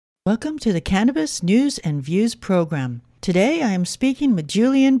Welcome to the Cannabis News and Views program. Today I am speaking with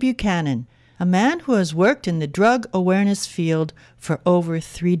Julian Buchanan, a man who has worked in the drug awareness field for over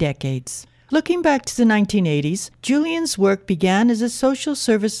 3 decades. Looking back to the 1980s, Julian's work began as a social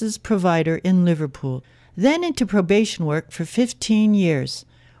services provider in Liverpool, then into probation work for 15 years,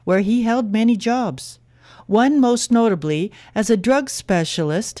 where he held many jobs. One most notably as a drug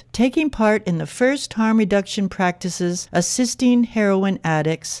specialist, taking part in the first harm reduction practices assisting heroin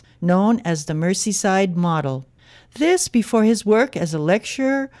addicts, known as the Merseyside model. This before his work as a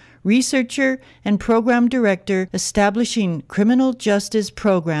lecturer, researcher, and program director establishing criminal justice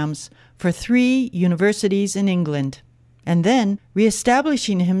programs for 3 universities in England, and then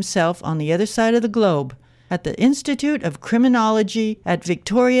re-establishing himself on the other side of the globe at the Institute of Criminology at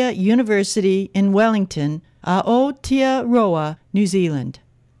Victoria University in Wellington, Aotearoa, New Zealand.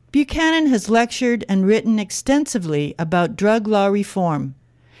 Buchanan has lectured and written extensively about drug law reform.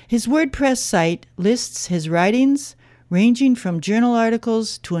 His WordPress site lists his writings, ranging from journal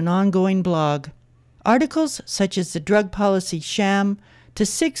articles to an ongoing blog. Articles such as the Drug Policy Sham to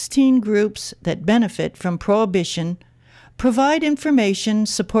 16 groups that benefit from prohibition provide information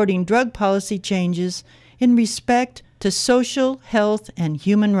supporting drug policy changes in respect to social, health, and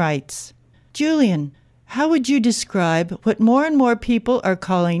human rights. Julian, how would you describe what more and more people are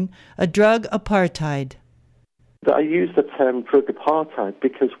calling a drug apartheid? I use the term drug apartheid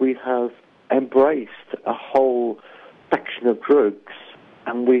because we have embraced a whole section of drugs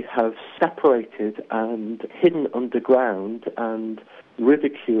and we have separated and hidden underground and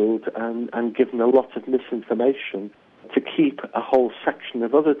ridiculed and given a lot of misinformation to keep a whole section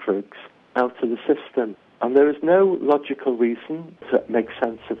of other drugs out of the system. And there is no logical reason to make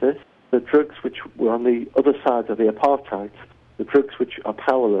sense of this. The drugs which were on the other side of the apartheid, the drugs which are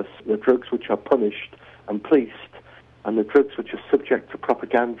powerless, the drugs which are punished and policed, and the drugs which are subject to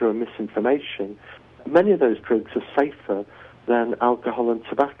propaganda and misinformation, many of those drugs are safer than alcohol and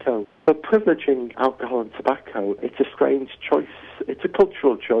tobacco. But privileging alcohol and tobacco, it's a strange choice. It's a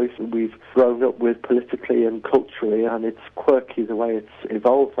cultural choice and we've grown up with politically and culturally, and it's quirky the way it's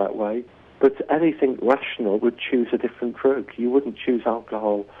evolved that way. But anything rational would choose a different drug. You wouldn't choose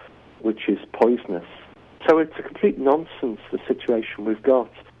alcohol, which is poisonous. So it's a complete nonsense, the situation we've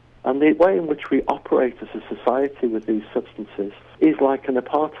got. And the way in which we operate as a society with these substances is like an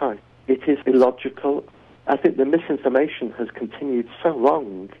apartheid. It is illogical. I think the misinformation has continued so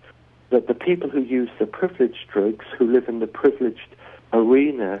long that the people who use the privileged drugs, who live in the privileged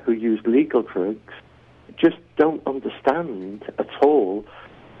arena, who use legal drugs, just don't understand at all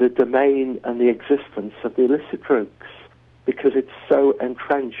the domain and the existence of the illicit drugs because it's so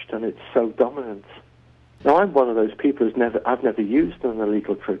entrenched and it's so dominant. Now, I'm one of those people I've never used an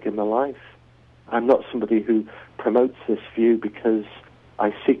illegal drug in my life. I'm not somebody who promotes this view because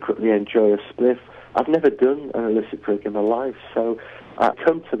I secretly enjoy a spliff. I've never done an illicit drug in my life, so I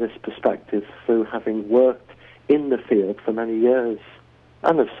come to this perspective through having worked in the field for many years,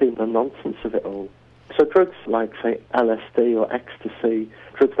 and I've seen the nonsense of it all. So drugs like, say, LSD or ecstasy,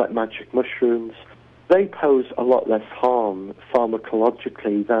 drugs like magic mushrooms, they pose a lot less harm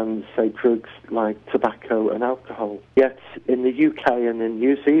pharmacologically than, say, drugs like tobacco and alcohol. Yet in the UK and in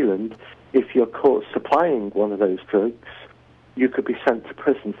New Zealand, if you're caught supplying one of those drugs, you could be sent to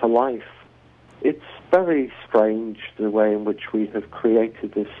prison for life. It's very strange the way in which we have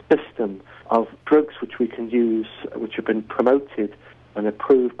created this system of drugs which we can use, which have been promoted and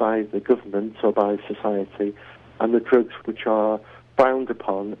approved by the government or by society, and the drugs which are frowned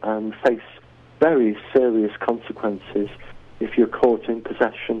upon and face very serious consequences if you're caught in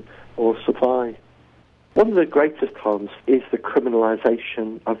possession or supply. One of the greatest harms is the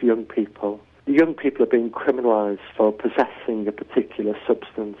criminalisation of young people. Young people are being criminalised for possessing a particular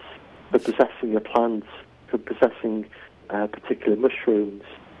substance, for possessing a plant, for possessing particular mushrooms.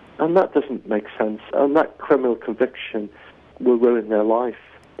 And that doesn't make sense. And that criminal conviction will ruin their life.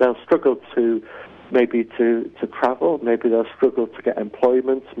 They'll struggle to travel, maybe they'll struggle to get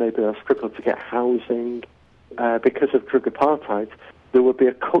employment, maybe they'll struggle to get housing. Because of drug apartheid, there would be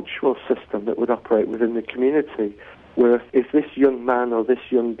a cultural system that would operate within the community where if this young man or this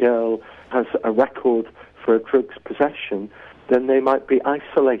young girl has a record for a drugs possession, then they might be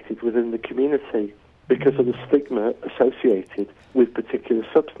isolated within the community because of the stigma associated with particular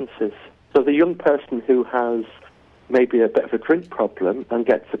substances. So the young person who has maybe a bit of a drink problem and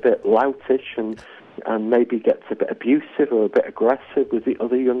gets a bit loutish and maybe gets a bit abusive or a bit aggressive with the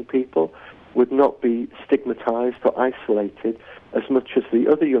other young people would not be stigmatized or isolated as much as the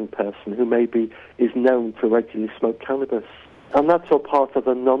other young person who maybe is known to regularly smoke cannabis. And that's all part of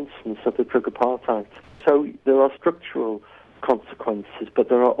the nonsense of the drug apartheid. So there are structural consequences, but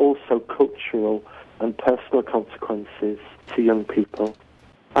there are also cultural and personal consequences to young people.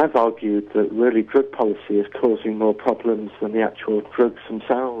 I've argued that really drug policy is causing more problems than the actual drugs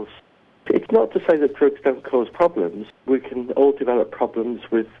themselves. It's not to say that drugs don't cause problems. We can all develop problems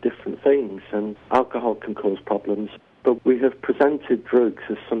with different things, and alcohol can cause problems, but we have presented drugs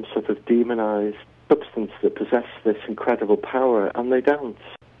as some sort of demonized substance that possess this incredible power, and they don't.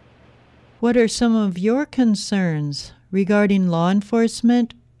 What are some of your concerns regarding law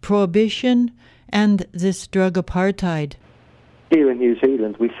enforcement, prohibition, and this drug apartheid? Here in New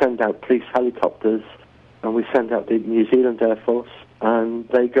Zealand, we send out police helicopters, and we send out the New Zealand Air Force, and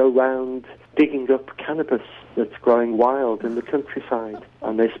they go round digging up cannabis that's growing wild in the countryside,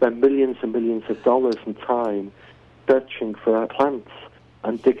 and they spend millions and millions of dollars and time searching for plants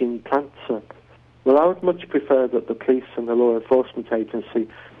and digging plants up. Well, I would much prefer that the police and the law enforcement agency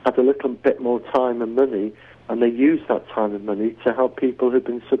had a little bit more time and money, and they use that time and money to help people who've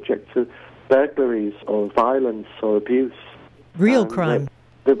been subject to burglaries or violence or abuse. Real crime.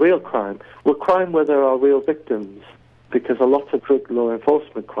 The real crime. Well, crime where there are real victims, because a lot of drug law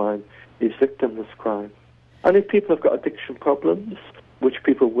enforcement crime is victimless crime. And if people have got addiction problems, which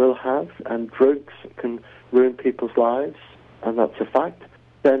people will have, and drugs can ruin people's lives, and that's a fact,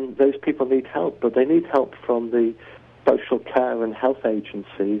 then those people need help. But they need help from the social care and health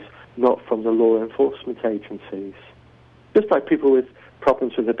agencies, not from the law enforcement agencies. Just like people with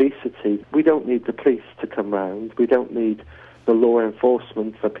problems with obesity, we don't need the police to come round. We don't need the law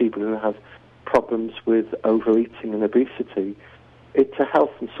enforcement for people who have problems with overeating and obesity. It's a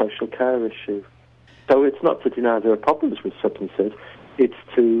health and social care issue. So it's not to deny there are problems with substances, it's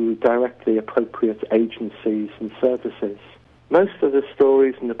to direct the appropriate agencies and services. Most of the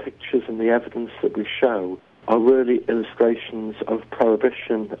stories and the pictures and the evidence that we show are really illustrations of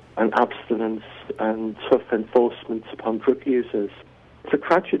prohibition and abstinence and tough enforcement upon drug users. It's a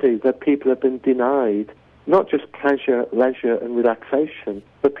tragedy that people have been denied not just pleasure, leisure and relaxation,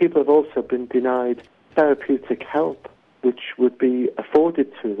 but people have also been denied therapeutic help, which would be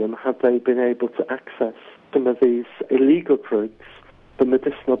afforded to them had they been able to access some of these illegal drugs for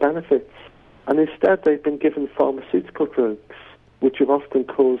medicinal benefits. And instead they've been given pharmaceutical drugs, which have often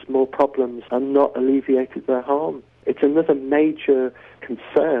caused more problems and not alleviated their harm. It's another major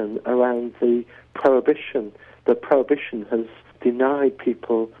concern around the prohibition, that prohibition has denied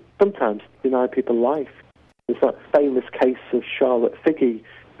people, sometimes denied people life. There's that famous case of Charlotte Figge,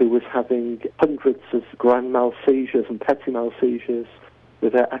 who was having hundreds of grand mal seizures and petit mal seizures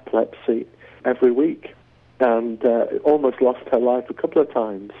with her epilepsy every week, and almost lost her life a couple of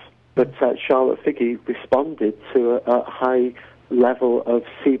times. But Charlotte Figge responded to a high level of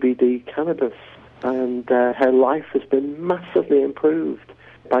CBD cannabis, and her life has been massively improved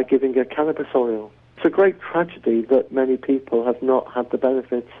by giving her cannabis oil. It's a great tragedy that many people have not had the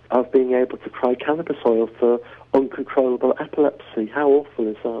benefits of being able to try cannabis oil for uncontrollable epilepsy. How awful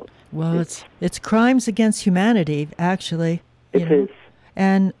is that? Well, it's crimes against humanity, actually. It is.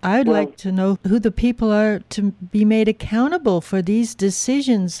 And I'd like to know who the people are to be made accountable for these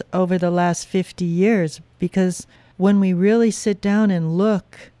decisions over the last 50 years, because when we really sit down and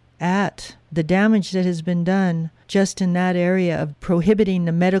look at the damage that has been done just in that area of prohibiting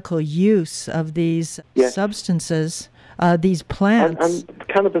the medical use of these substances, these plants. And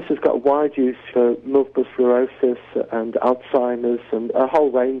cannabis has got wide use for multiple sclerosis and Alzheimer's and a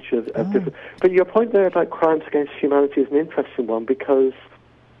whole range of different... But your point there about crimes against humanity is an interesting one, because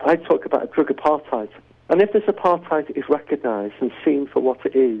I talk about drug apartheid. And if this apartheid is recognised and seen for what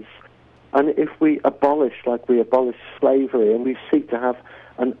it is, and if we abolish, like we abolish slavery, and we seek to have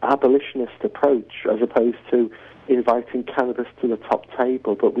an abolitionist approach as opposed to inviting cannabis to the top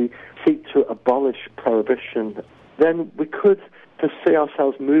table, but we seek to abolish prohibition, then we could foresee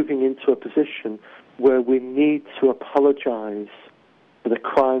ourselves moving into a position where we need to apologise for the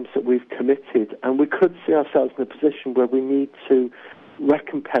crimes that we've committed, and we could see ourselves in a position where we need to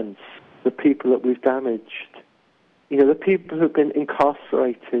recompense the people that we've damaged. You know, the people who've been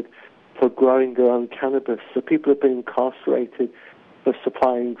incarcerated for growing their own cannabis, the people who've been incarcerated for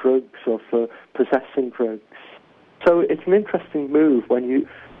supplying drugs or for possessing drugs. So it's an interesting move when you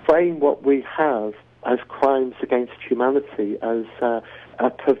frame what we have as crimes against humanity as a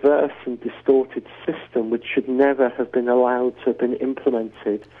perverse and distorted system which should never have been allowed to have been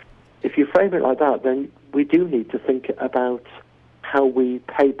implemented. If you frame it like that, then we do need to think about how we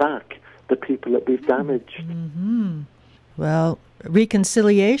pay back the people that we've damaged. Mm-hmm. Well,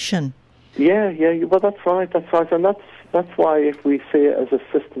 reconciliation. Yeah, well, that's right, and that's why if we see it as a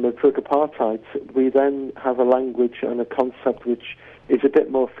system of drug apartheid, we then have a language and a concept which is a bit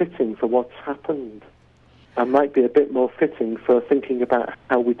more fitting for what's happened. and might be a bit more fitting for thinking about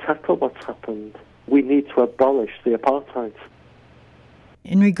how we tackle what's happened. We need to abolish the apartheid.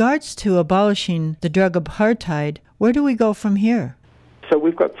 In regards to abolishing the drug apartheid, where do we go from here? So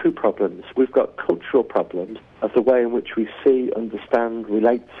we've got two problems. We've got cultural problems of the way in which we see, understand,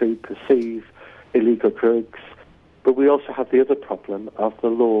 relate to, perceive illegal drugs. But we also have the other problem of the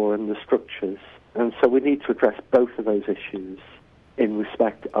law and the structures. And so we need to address both of those issues in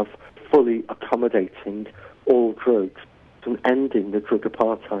respect of fully accommodating all drugs and ending the drug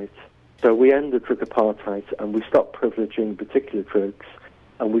apartheid. So we end the drug apartheid and we stop privileging particular drugs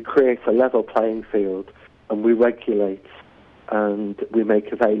and we create a level playing field and we regulate and we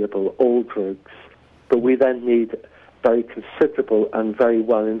make available all drugs. But we then need very considerable and very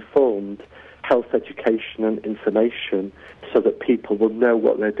well-informed health education and information so that people will know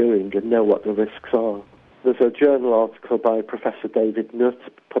what they're doing and know what the risks are. There's a journal article by Professor David Nutt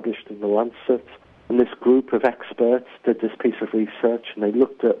published in The Lancet, and this group of experts did this piece of research and they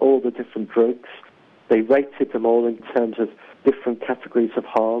looked at all the different drugs. They rated them all in terms of different categories of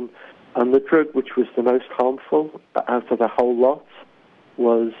harm, and the drug which was the most harmful out of the whole lot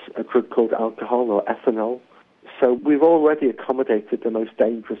was a drug called alcohol or ethanol. So we've already accommodated the most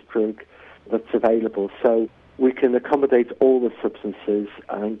dangerous drug that's available. So we can accommodate all the substances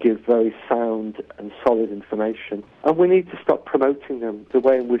and give very sound and solid information. And we need to stop promoting them. The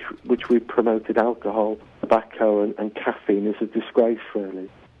way in which we promoted alcohol, tobacco and caffeine is a disgrace, really.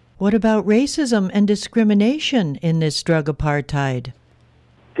 What about racism and discrimination in this drug apartheid?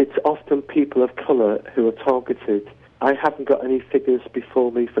 It's often people of colour who are targeted. I haven't got any figures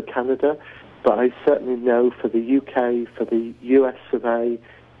before me for Canada, but I certainly know for the UK, for the US of A,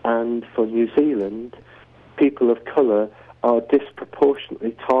 and for New Zealand, people of colour are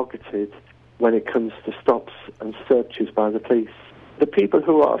disproportionately targeted when it comes to stops and searches by the police. The people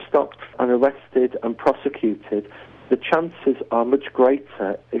who are stopped and arrested and prosecuted, the chances are much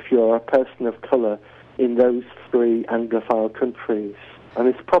greater if you're a person of colour in those three Anglophile countries. And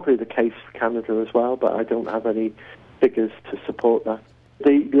it's probably the case for Canada as well, but I don't have any figures to support that.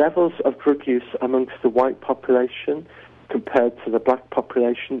 The levels of drug use amongst the white population compared to the black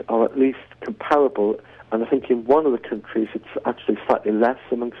population are at least comparable, and I think in one of the countries it's actually slightly less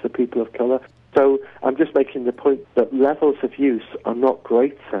amongst the people of colour. So I'm just making the point that levels of use are not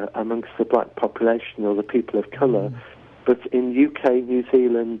greater amongst the black population or the people of colour, but in UK, New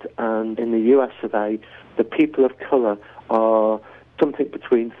Zealand and in the US of A, the people of colour are something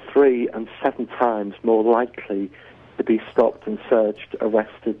between 3 and 7 times more likely to be stopped and searched,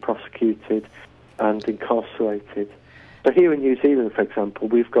 arrested, prosecuted and incarcerated. So here in New Zealand, for example,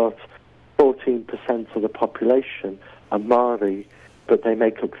 we've got 14% of the population are Māori, but they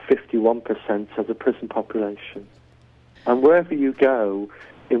make up 51% of the prison population. And wherever you go,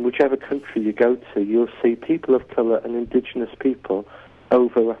 in whichever country you go to, you'll see people of colour and indigenous people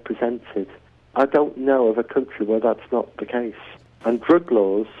overrepresented. I don't know of a country where that's not the case. And drug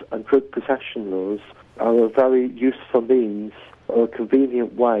laws and drug possession laws are a very useful means or a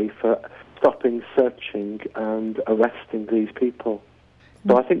convenient way for stopping, searching and arresting these people.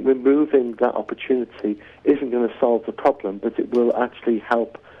 So I think removing that opportunity isn't going to solve the problem, but it will actually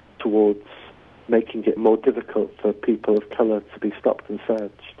help towards making it more difficult for people of colour to be stopped and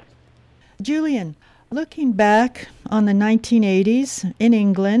searched. Julian, looking back on the 1980s in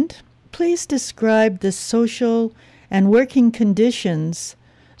England, please describe the social and working conditions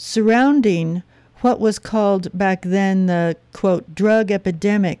surrounding what was called back then the, quote, drug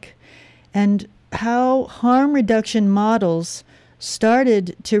epidemic, and how harm reduction models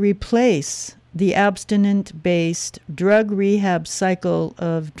started to replace the abstinent-based drug rehab cycle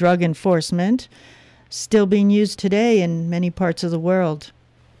of drug enforcement, still being used today in many parts of the world.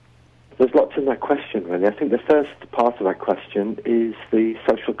 There's lots in that question, really. I think the first part of that question is the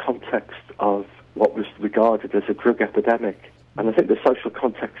social context of what was regarded as a drug epidemic. And I think the social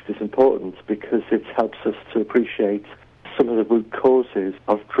context is important because it helps us to appreciate some of the root causes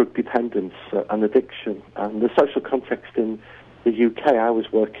of drug dependence and addiction. And the social context in the UK, I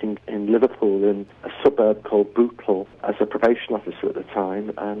was working in Liverpool in a suburb called Bootle as a probation officer at the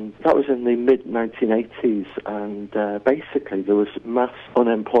time, and that was in the mid-1980s, and basically there was mass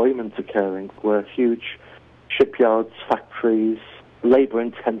unemployment occurring where huge shipyards, factories,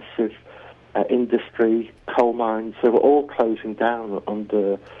 labour-intensive industry, coal mines, they were all closing down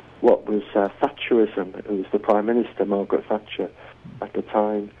under what was Thatcherism. It was the Prime Minister, Margaret Thatcher, at the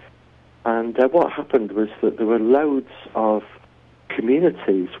time. And what happened was that there were loads of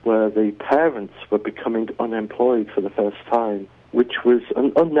communities where the parents were becoming unemployed for the first time, which was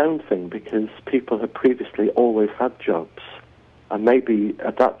an unknown thing because people had previously always had jobs. and maybe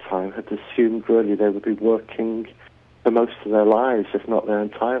at that time had assumed really they would be working for most of their lives, if not their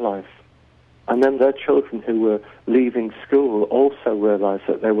entire life. And then their children who were leaving school also realised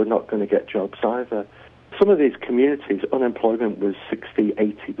that they were not going to get jobs either. Some of these communities, unemployment was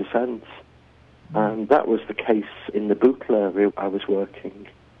 60-80%. And that was the case in the Bootle area I was working.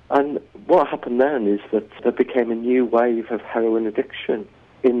 And what happened then is that there became a new wave of heroin addiction.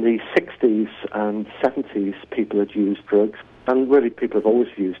 In the 60s and 70s, people had used drugs, and really people have always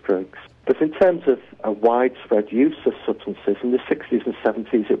used drugs. But in terms of a widespread use of substances, in the 60s and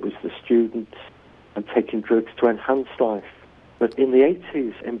 70s it was the students and taking drugs to enhance life. But in the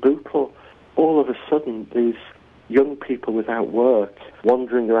 80s, in Bootle, all of a sudden these young people without work,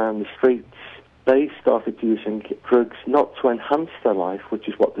 wandering around the streets, they started using drugs not to enhance their life, which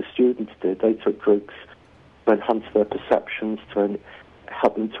is what the students did. They took drugs to enhance their perceptions, to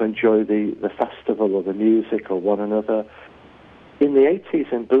help them to enjoy the festival or the music or one another. In the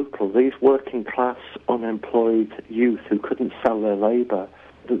 80s in Bootle, these working class, unemployed youth who couldn't sell their labour,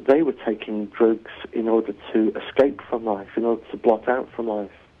 they were taking drugs in order to escape from life, in order to blot out from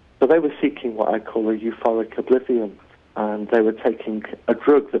life. So they were seeking what I call a euphoric oblivion, and they were taking a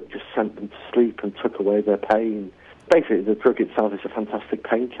drug that just sent them to sleep and took away their pain. Basically, the drug itself is a fantastic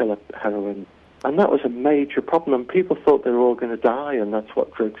painkiller, heroin. And that was a major problem, and people thought they were all going to die, and that's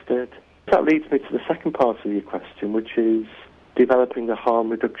what drugs did. That leads me to the second part of your question, which is developing a harm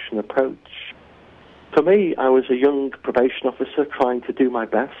reduction approach. For me, I was a young probation officer trying to do my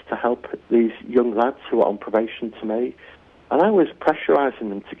best to help these young lads who were on probation to me, and I was pressurising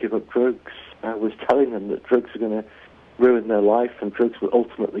them to give up drugs. I was telling them that drugs were going to ruin their life and drugs would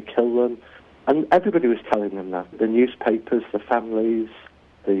ultimately kill them, and everybody was telling them that. The newspapers, the families,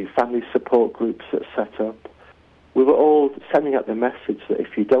 the family support groups that set up, we were all sending out the message that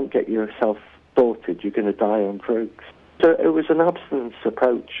if you don't get yourself sorted, you're going to die on drugs. So it was an abstinence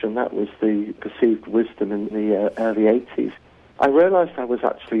approach, and that was the perceived wisdom in the early 80s. I realised I was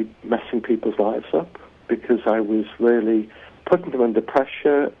actually messing people's lives up because I was really putting them under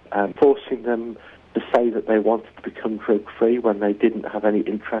pressure and forcing them to say that they wanted to become drug-free when they didn't have any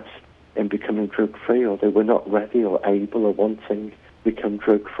interest in becoming drug-free, or they were not ready or able or wanting to become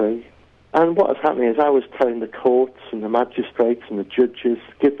drug-free. And what was happening is I was telling the courts and the magistrates and the judges,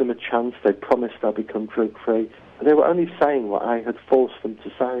 give them a chance, they promised I'd become drug-free. And they were only saying what I had forced them to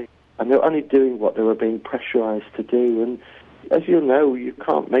say. And they were only doing what they were being pressurised to do. And as you know, you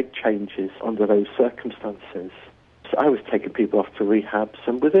can't make changes under those circumstances. So I was taking people off to rehabs,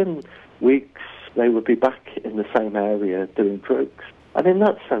 and within weeks they would be back in the same area doing drugs. And in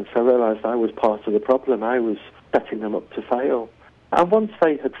that sense, I realised I was part of the problem. I was setting them up to fail. And once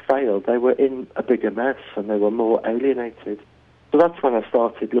they had failed, they were in a bigger mess and they were more alienated. So that's when I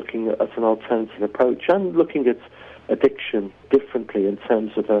started looking at an alternative approach and looking at addiction differently in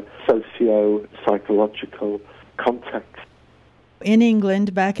terms of a socio-psychological context. In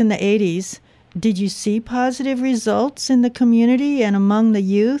England, back in the 80s, did you see positive results in the community and among the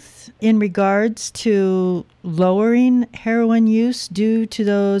youth in regards to lowering heroin use due to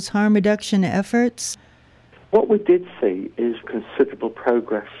those harm reduction efforts? What we did see is considerable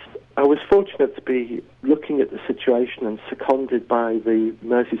progress. I was fortunate to be looking at the situation and seconded by the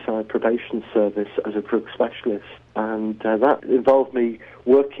Merseyside Probation Service as a drug specialist, and that involved me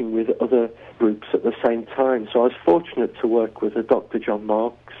working with other groups at the same time. So I was fortunate to work with a Dr. John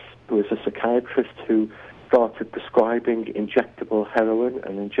Marks, who is a psychiatrist who started prescribing injectable heroin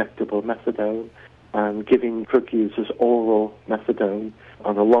and injectable methadone and giving drug users oral methadone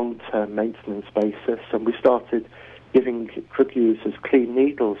on a long-term maintenance basis. And we started giving drug users clean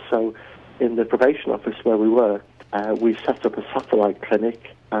needles. So in the probation office where we worked, we set up a satellite clinic,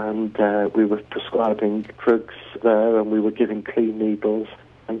 and we were prescribing drugs there, and we were giving clean needles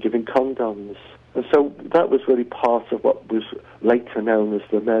and giving condoms. And so that was really part of what was later known as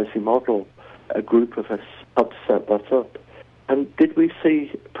the Mersey model. A group of us helped set that up. And did we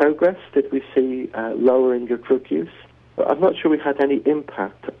see progress? Did we see lowering of drug use? But I'm not sure we had any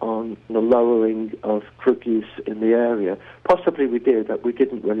impact on the lowering of drug use in the area. Possibly we did, but we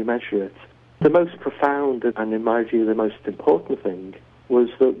didn't really measure it. The most profound, and in my view the most important thing, was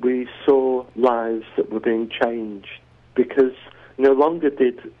that we saw lives that were being changed, because no longer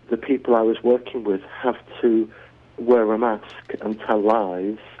did the people I was working with have to wear a mask and tell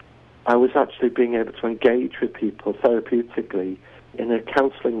lies. I was actually being able to engage with people therapeutically in a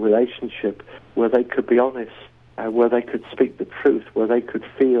counselling relationship where they could be honest, where they could speak the truth, where they could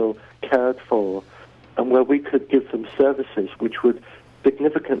feel cared for, and where we could give them services which would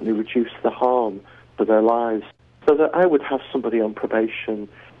significantly reduce the harm to their lives. So that I would have somebody on probation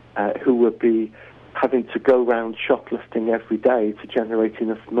who would be having to go around shoplifting every day to generate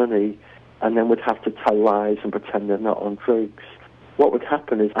enough money, and then would have to tell lies and pretend they're not on drugs. What would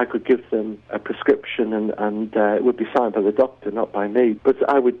happen is I could give them a prescription and it would be signed by the doctor, not by me. But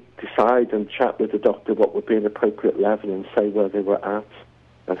I would decide and chat with the doctor what would be an appropriate level and say where they were at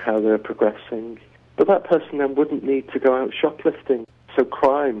and how they were progressing. But that person then wouldn't need to go out shoplifting. So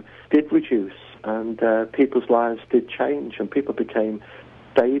crime did reduce and people's lives did change and people became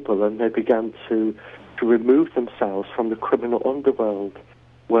stable and they began to remove themselves from the criminal underworld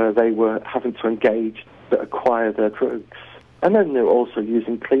where they were having to engage to acquire their drugs. And then they were also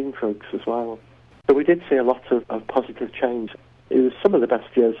using clean drugs as well. So we did see a lot of positive change. It was some of the best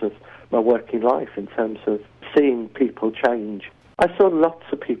years of my working life in terms of seeing people change. I saw lots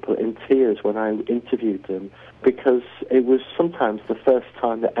of people in tears when I interviewed them because it was sometimes the first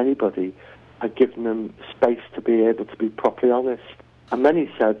time that anybody had given them space to be able to be properly honest. And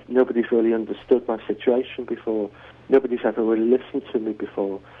many said, nobody's really understood my situation before. Nobody's ever really listened to me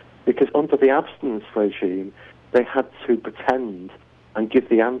before. Because under the abstinence regime, they had to pretend and give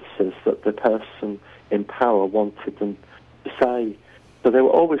the answers that the person in power wanted them to say. So they were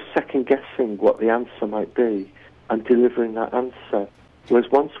always second-guessing what the answer might be and delivering that answer. Whereas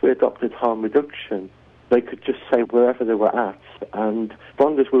once we adopted harm reduction, they could just say wherever they were at, and as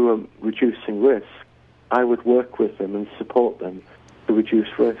long as we were reducing risk, I would work with them and support them to reduce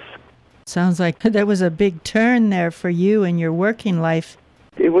risk. Sounds like there was a big turn there for you in your working life.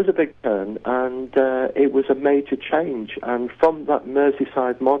 It was a big turn, and it was a major change. And from that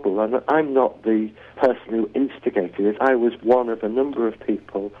Merseyside model, and I'm not the person who instigated it, I was one of a number of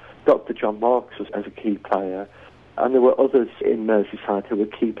people. Dr. John Marks was as a key player, and there were others in Merseyside who were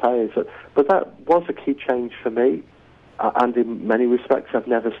key players. But that was a key change for me, and in many respects I've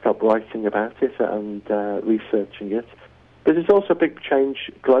never stopped writing about it and researching it. But it's also a big change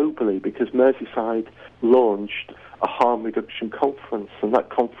globally because Merseyside launched a harm reduction conference, and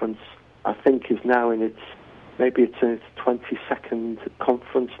that conference, I think, is now in its 22nd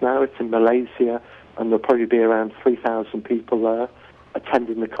conference now. It's in Malaysia, and there'll probably be around 3,000 people there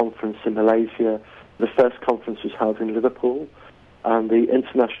attending the conference in Malaysia. The first conference was held in Liverpool, and the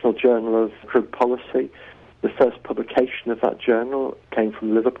International Journal of Drug Policy, the first publication of that journal came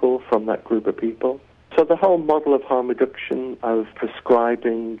from Liverpool, from that group of people. So the whole model of harm reduction, of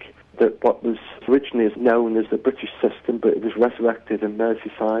prescribing, that what was originally known as the British system, but it was resurrected in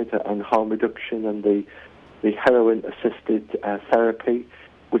Merseyside, and harm reduction and the heroin-assisted therapy,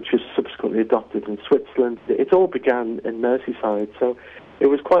 which was subsequently adopted in Switzerland. It all began in Merseyside, so it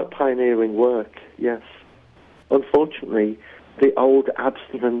was quite pioneering work, yes. Unfortunately, the old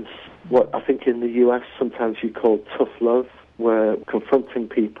abstinence, what I think in the US sometimes you call tough love, where confronting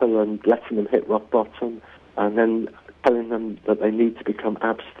people and letting them hit rock bottom and then telling them that they need to become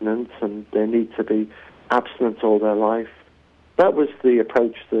abstinent and they need to be abstinent all their life. That was the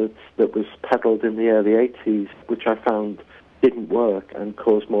approach that was peddled in the early 80s, which I found didn't work and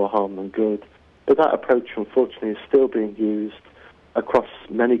caused more harm than good. But that approach, unfortunately, is still being used across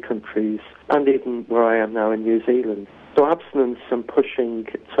many countries and even where I am now in New Zealand. So abstinence and pushing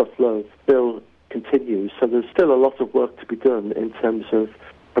tough love still continues. So there's still a lot of work to be done in terms of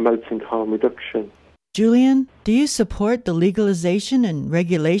promoting harm reduction. Julian, do you support the legalization and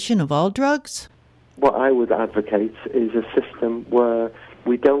regulation of all drugs? What I would advocate is a system where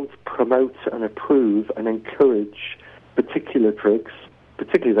we don't promote and approve and encourage particular drugs,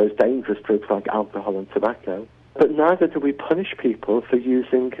 particularly those dangerous drugs like alcohol and tobacco, but neither do we punish people for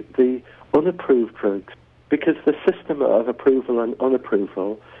using the unapproved drugs, because the system of approval and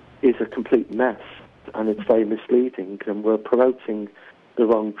unapproval is a complete mess, and it's very misleading, and we're promoting the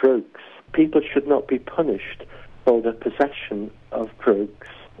wrong drugs. People should not be punished for the possession of drugs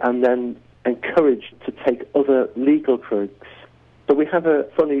and then encouraged to take other legal drugs. So we have a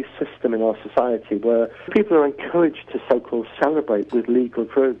funny system in our society where people are encouraged to so-called celebrate with legal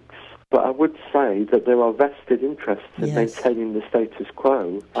drugs. But I would say that there are vested interests in maintaining the status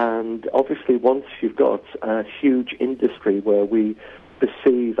quo, and obviously once you've got a huge industry where we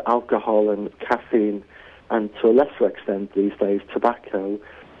perceive alcohol and caffeine, and to a lesser extent these days tobacco,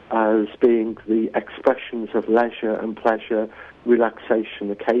 as being the expressions of leisure and pleasure,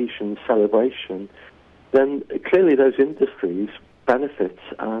 relaxation, occasion, celebration, then clearly those industries benefit,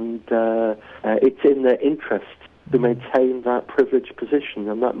 and it's in their interest to maintain that privileged position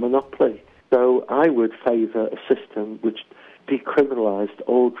and that monopoly. So I would favour a system which decriminalised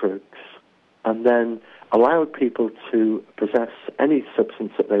all drugs and then allowed people to possess any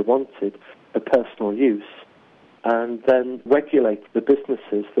substance that they wanted for personal use, and then regulate the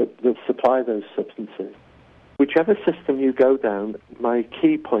businesses that supply those substances. Whichever system you go down, my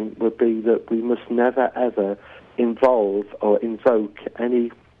key point would be that we must never, ever involve or invoke any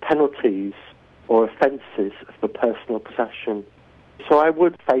penalties or offences for personal possession. So I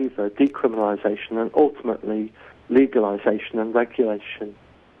would favour decriminalisation and ultimately legalisation and regulation.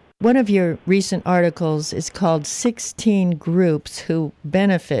 One of your recent articles is called 16 Groups Who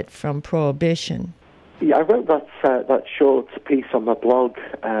Benefit from Prohibition. Yeah, I wrote that short piece on my blog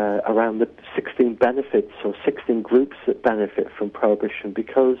around the 16 benefits or 16 groups that benefit from prohibition,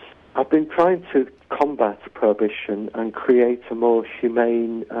 because I've been trying to combat prohibition and create a more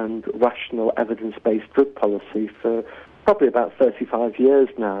humane and rational evidence-based drug policy for probably about 35 years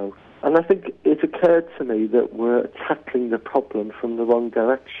now. And I think it occurred to me that we're tackling the problem from the wrong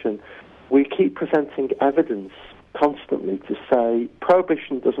direction. We keep presenting evidence constantly to say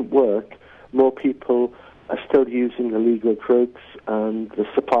prohibition doesn't work, more people are still using illegal drugs and the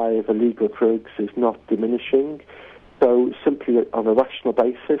supply of illegal drugs is not diminishing. So simply on a rational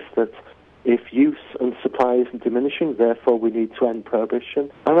basis that if use and supply isn't diminishing, therefore we need to end prohibition.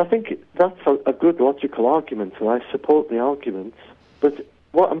 And I think that's a good logical argument, and I support the argument. But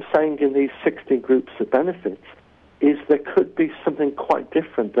what I'm saying in these 16 groups of benefits is there could be something quite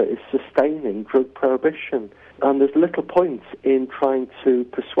different that is sustaining drug prohibition. And there's little point in trying to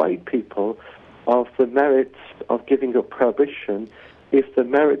persuade people of the merits of giving up prohibition if the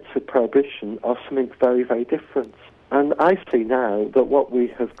merits of prohibition are something very, very different. And I see now that what we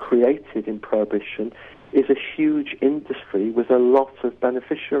have created in prohibition is a huge industry with a lot of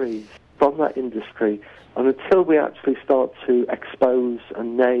beneficiaries from that industry. And until we actually start to expose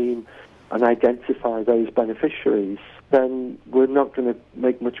and name and identify those beneficiaries, then we're not going to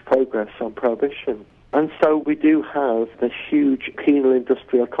make much progress on prohibition. And so we do have this huge penal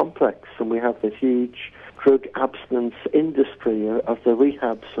industrial complex, and we have this huge drug abstinence industry of the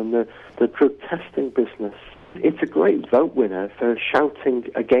rehabs and the drug testing business. It's a great vote winner for shouting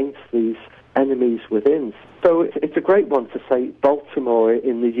against these enemies within. So it's a great one to say Baltimore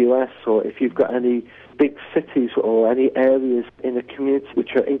in the US, or if you've got any big cities or any areas in a community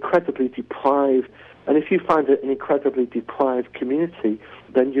which are incredibly deprived. And if you find an incredibly deprived community,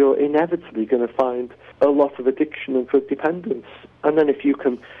 then you're inevitably going to find a lot of addiction and drug dependence. And then if you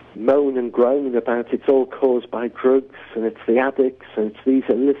can moan and groan about it's all caused by drugs and it's the addicts and it's these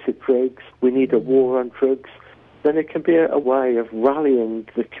illicit drugs, we need a war on drugs, then it can be a way of rallying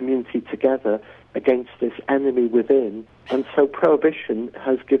the community together against this enemy within. And so prohibition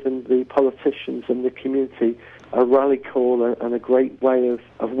has given the politicians and the community a rally call and a great way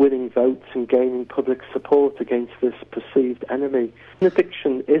of winning votes and gaining public support against this perceived enemy.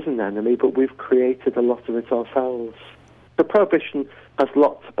 Addiction is an enemy, but we've created a lot of it ourselves. So prohibition has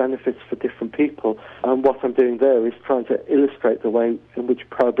lots of benefits for different people, and what I'm doing there is trying to illustrate the way in which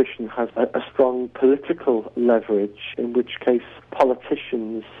prohibition has a strong political leverage, in which case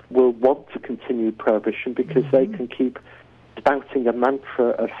politicians will want to continue prohibition because they can keep spouting a mantra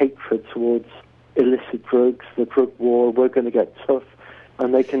of hatred towards illicit drugs, the drug war, we're going to get tough,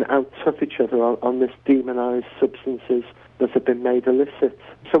 and they can out-tough each other on this demonized substances that have been made illicit.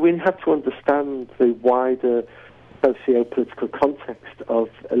 So we have to understand the wider socio-political context of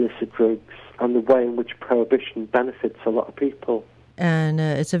illicit drugs and the way in which prohibition benefits a lot of people. And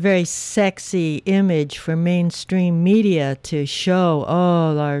it's a very sexy image for mainstream media to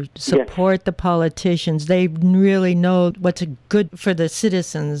show, support the politicians. They really know what's good for the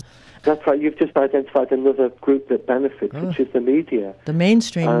citizens. That's right. You've just identified another group that benefits, which is the media. The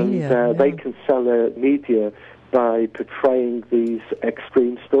mainstream media. They can sell their media by portraying these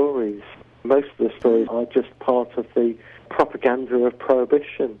extreme stories. Most of the stories are just part of the propaganda of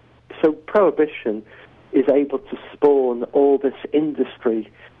prohibition. So prohibition is able to spawn all this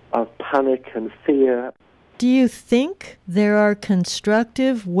industry of panic and fear. Do you think there are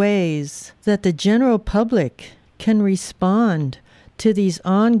constructive ways that the general public can respond to these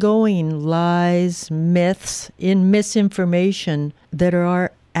ongoing lies, myths, and misinformation that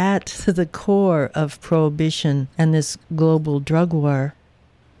are at the core of prohibition and this global drug war?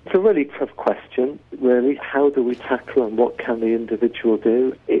 It's a really tough question, really. How do we tackle and what can the individual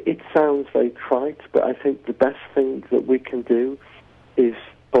do? It sounds very trite, but I think the best thing that we can do is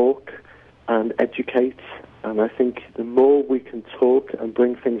talk and educate. And I think the more we can talk and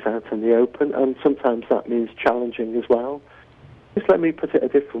bring things out in the open, and sometimes that means challenging as well. Just let me put it a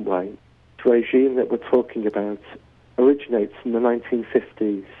different way. The regime that we're talking about originates in the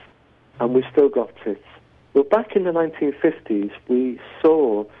 1950s, and we've still got it. Well, back in the 1950s, we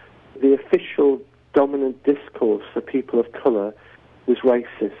saw the official dominant discourse for people of colour was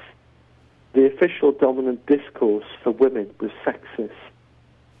racist. The official dominant discourse for women was sexist.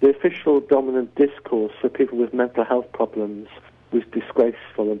 the official dominant discourse for people with mental health problems was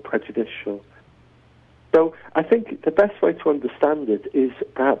disgraceful and prejudicial. So I think the best way to understand it is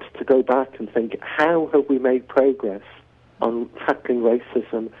perhaps to go back and think, how have we made progress on tackling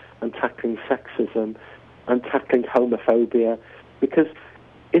racism and tackling sexism and tackling homophobia? Because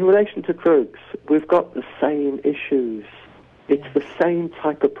in relation to drugs, we've got the same issues. It's the same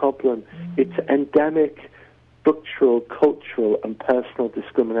type of problem. It's endemic, structural, cultural and personal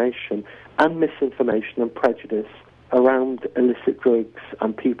discrimination and misinformation and prejudice around illicit drugs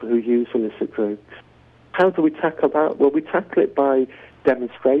and people who use illicit drugs. How do we tackle that? Well, we tackle it by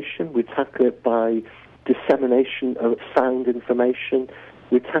demonstration. We tackle it by dissemination of sound information.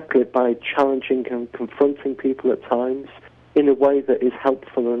 We tackle it by challenging and confronting people at times in a way that is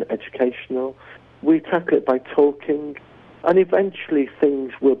helpful and educational. We tackle it by talking, and eventually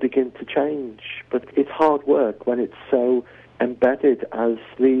things will begin to change. But it's hard work when it's so embedded as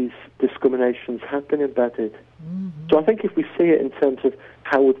these discriminations have been embedded. So I think if we see it in terms of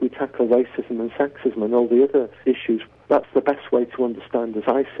how would we tackle racism and sexism and all the other issues, that's the best way to understand, as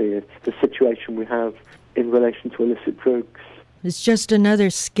I see it, the situation we have in relation to illicit drugs. It's just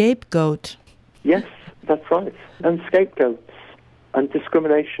another scapegoat. Yes, that's right. And scapegoats and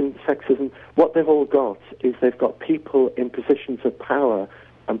discrimination, sexism, what they've all got is they've got people in positions of power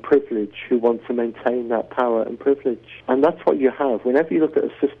and privilege who want to maintain that power and privilege. And that's what you have. Whenever you look at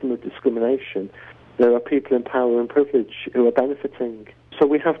a system of discrimination, there are people in power and privilege who are benefiting. So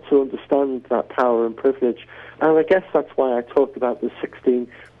we have to understand that power and privilege. And I guess that's why I talked about the 16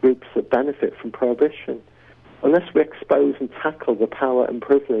 groups that benefit from prohibition. Unless we expose and tackle the power and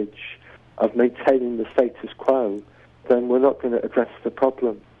privilege of maintaining the status quo, then we're not going to address the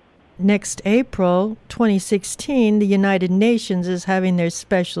problem. Next April 2016, the United Nations is having their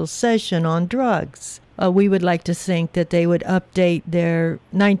special session on drugs. We would like to think that they would update their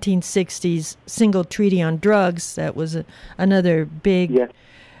 1960s single treaty on drugs. That was another big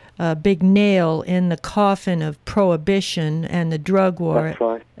nail in the coffin of prohibition and the drug war, That's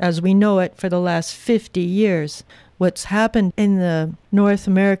right, as we know it for the last 50 years. What's happened in the North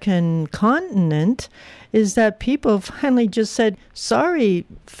American continent is that people finally just said, sorry,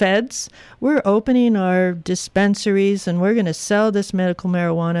 feds, we're opening our dispensaries and we're going to sell this medical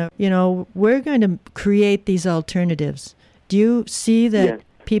marijuana. You know, we're going to create these alternatives. Do you see that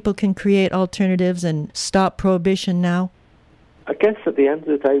people can create alternatives and stop prohibition now? I guess at the end of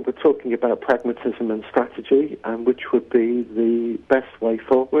the day, we're talking about pragmatism and strategy, and which would be the best way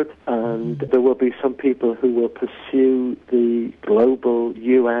forward. And there will be some people who will pursue the global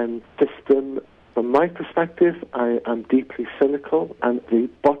UN system. From my perspective, I am deeply cynical, and the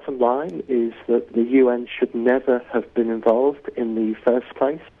bottom line is that the UN should never have been involved in the first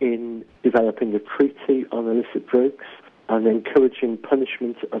place in developing a treaty on illicit drugs and encouraging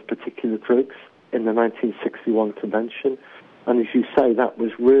punishment of particular drugs in the 1961 Convention. And as you say, that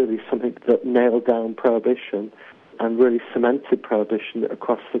was really something that nailed down prohibition and really cemented prohibition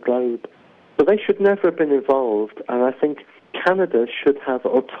across the globe. So they should never have been involved, and I think Canada should have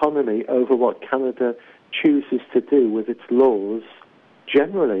autonomy over what Canada chooses to do with its laws.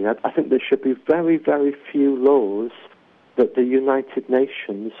 Generally, I think there should be very, very few laws that the United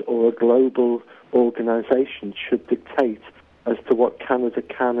Nations or a global organization should dictate as to what Canada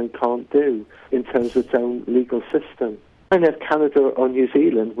can and can't do in terms of its own legal system. And if Canada or New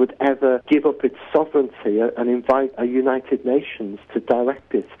Zealand would ever give up its sovereignty and invite a United Nations to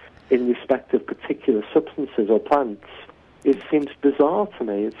direct it in respect of particular substances or plants, it seems bizarre to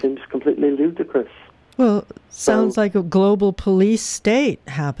me. It seems completely ludicrous. Well, sounds like a global police state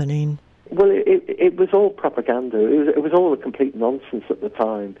happening. Well, it was all propaganda. It was all a complete nonsense at the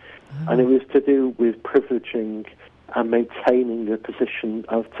time. And it was to do with privileging and maintaining the position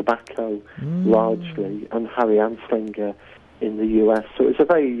of tobacco largely, and Harry Anslinger in the US. So it was a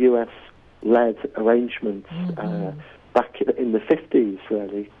very US-led arrangement back in the 50s,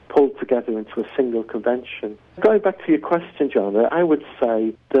 really, pulled together into a single convention. Going back to your question, Jana, I would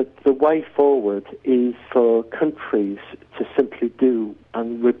say that the way forward is for countries to simply do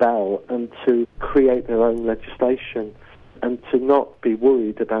and rebel and to create their own legislation and to not be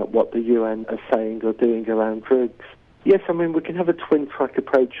worried about what the UN are saying or doing around drugs. Yes, I mean, we can have a twin-track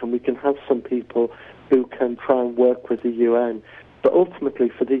approach and we can have some people who can try and work with the UN, but ultimately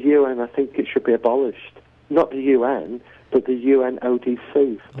for the UN, I think it should be abolished. Not the UN, but the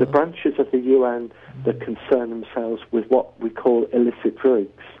UNODC, the branches of the UN that concern themselves with what we call illicit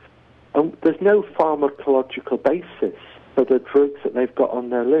drugs. And there's no pharmacological basis for the drugs that they've got on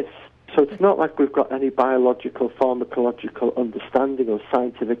their list. So it's not like we've got any biological, pharmacological understanding or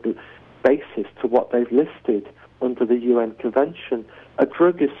scientific basis to what they've listed under the UN Convention. A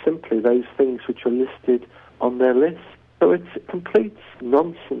drug is simply those things which are listed on their list. So it's complete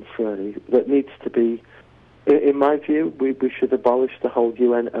nonsense, really, that needs to be, in my view, we should abolish the whole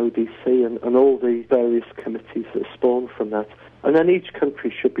UN ODC and all the various committees that spawn from that. And then each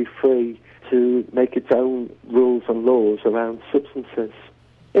country should be free to make its own rules and laws around substances,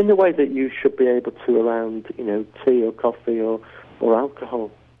 in the way that you should be able to around, tea or coffee or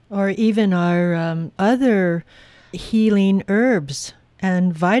alcohol. Or even our other healing herbs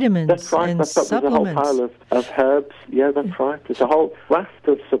and vitamins that's right. and supplements. There's a whole pile of herbs. Yeah, that's right. There's a whole raft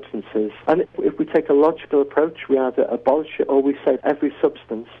of substances. And if we take a logical approach, we either abolish it or we say every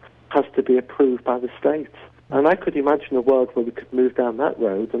substance has to be approved by the state. And I could imagine a world where we could move down that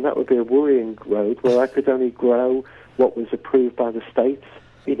road, and that would be a worrying road, where I could only grow what was approved by the state.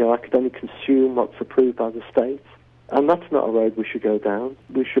 I could only consume what's approved by the state. And that's not a road we should go down.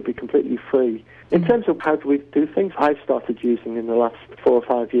 We should be completely free. In terms of how do we do things, I've started using in the last 4 or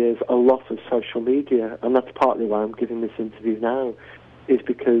 5 years a lot of social media, and that's partly why I'm giving this interview now, is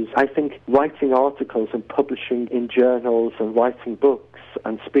because I think writing articles and publishing in journals and writing books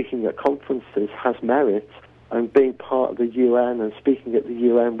and speaking at conferences has merit, and being part of the UN and speaking at the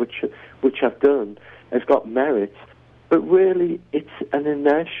UN, which I've done, has got merit. But really, it's an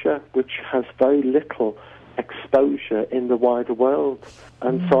inertia which has very little exposure in the wider world.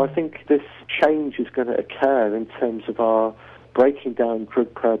 And so I think this change is going to occur in terms of our breaking down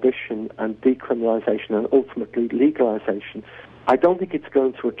drug prohibition and decriminalisation and ultimately legalisation. I don't think it's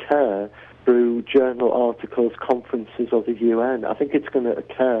going to occur through journal articles, conferences or the UN. I think it's going to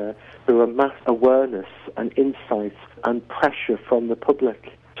occur through a mass awareness and insight and pressure from the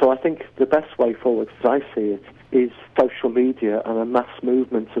public. So I think the best way forward, as I see it, is social media and a mass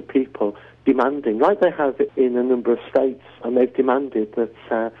movement of people demanding, like they have in a number of states, and they've demanded that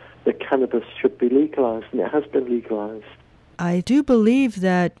cannabis should be legalised, and it has been legalised. I do believe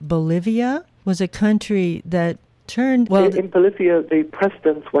that Bolivia was a country that turned... In Bolivia, the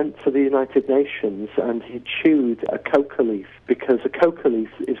president went to the United Nations and he chewed a coca leaf, because a coca leaf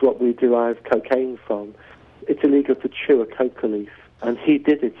is what we derive cocaine from. It's illegal to chew a coca leaf. And he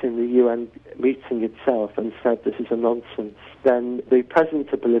did it in the UN meeting itself and said this is a nonsense. Then the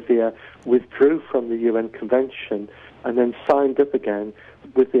president of Bolivia withdrew from the UN convention and then signed up again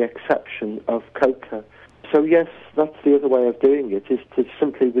with the exception of coca. So yes, that's the other way of doing it, is to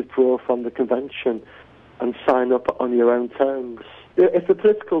simply withdraw from the convention and sign up on your own terms. If the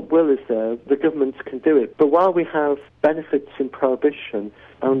political will is there, the governments can do it. But while we have benefits in prohibition,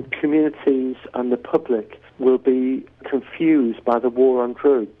 and communities and the public will be confused by the war on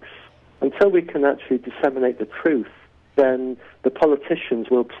drugs, until we can actually disseminate the truth, then the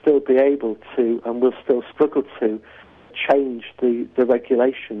politicians will still be able to, and will still struggle to, change the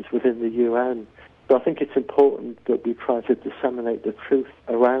regulations within the UN. So I think it's important that we try to disseminate the truth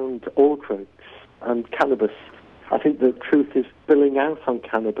around all drugs and cannabis. I think the truth is spilling out on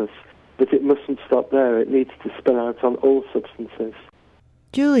cannabis, but it mustn't stop there. It needs to spill out on all substances.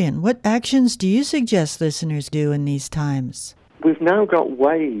 Julian, what actions do you suggest listeners do in these times? We've now got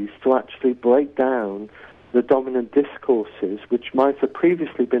ways to actually break down the dominant discourses, which might have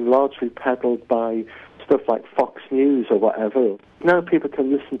previously been largely peddled by stuff like Fox News or whatever. Now people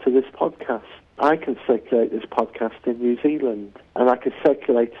can listen to this podcast. I can circulate this podcast in New Zealand, and I can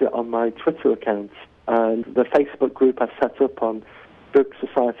circulate it on my Twitter account. And the Facebook group I set up on Drug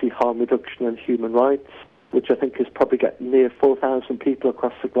Society, Harm Reduction and Human Rights, which I think has probably got near 4,000 people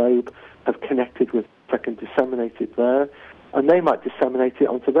across the globe have connected with. I can disseminate it there, and they might disseminate it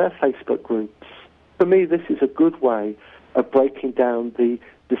onto their Facebook groups. For me, this is a good way of breaking down the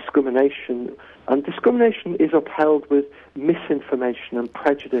discrimination, and discrimination is upheld with misinformation and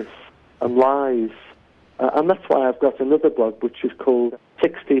prejudice and lies. And that's why I've got another blog which is called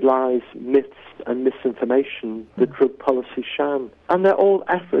 60 Lies, Myths and Misinformation, the Drug Policy Sham. And they're all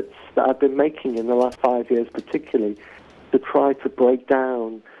efforts that I've been making in the last 5 years particularly to try to break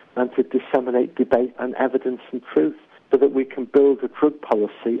down and to disseminate debate and evidence and truth so that we can build a drug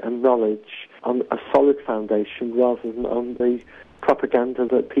policy and knowledge on a solid foundation rather than on the propaganda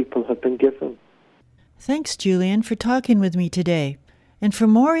that people have been given. Thanks, Julian, for talking with me today. And for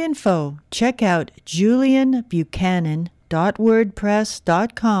more info, check out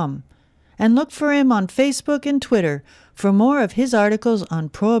julianbuchanan.wordpress.com and look for him on Facebook and Twitter for more of his articles on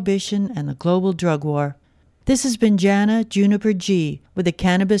prohibition and the global drug war. This has been Jana, Juniper G, with the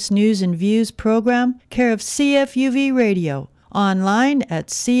Cannabis News and Views program, care of CFUV Radio, online at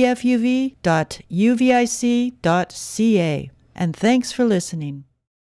cfuv.uvic.ca. And thanks for listening.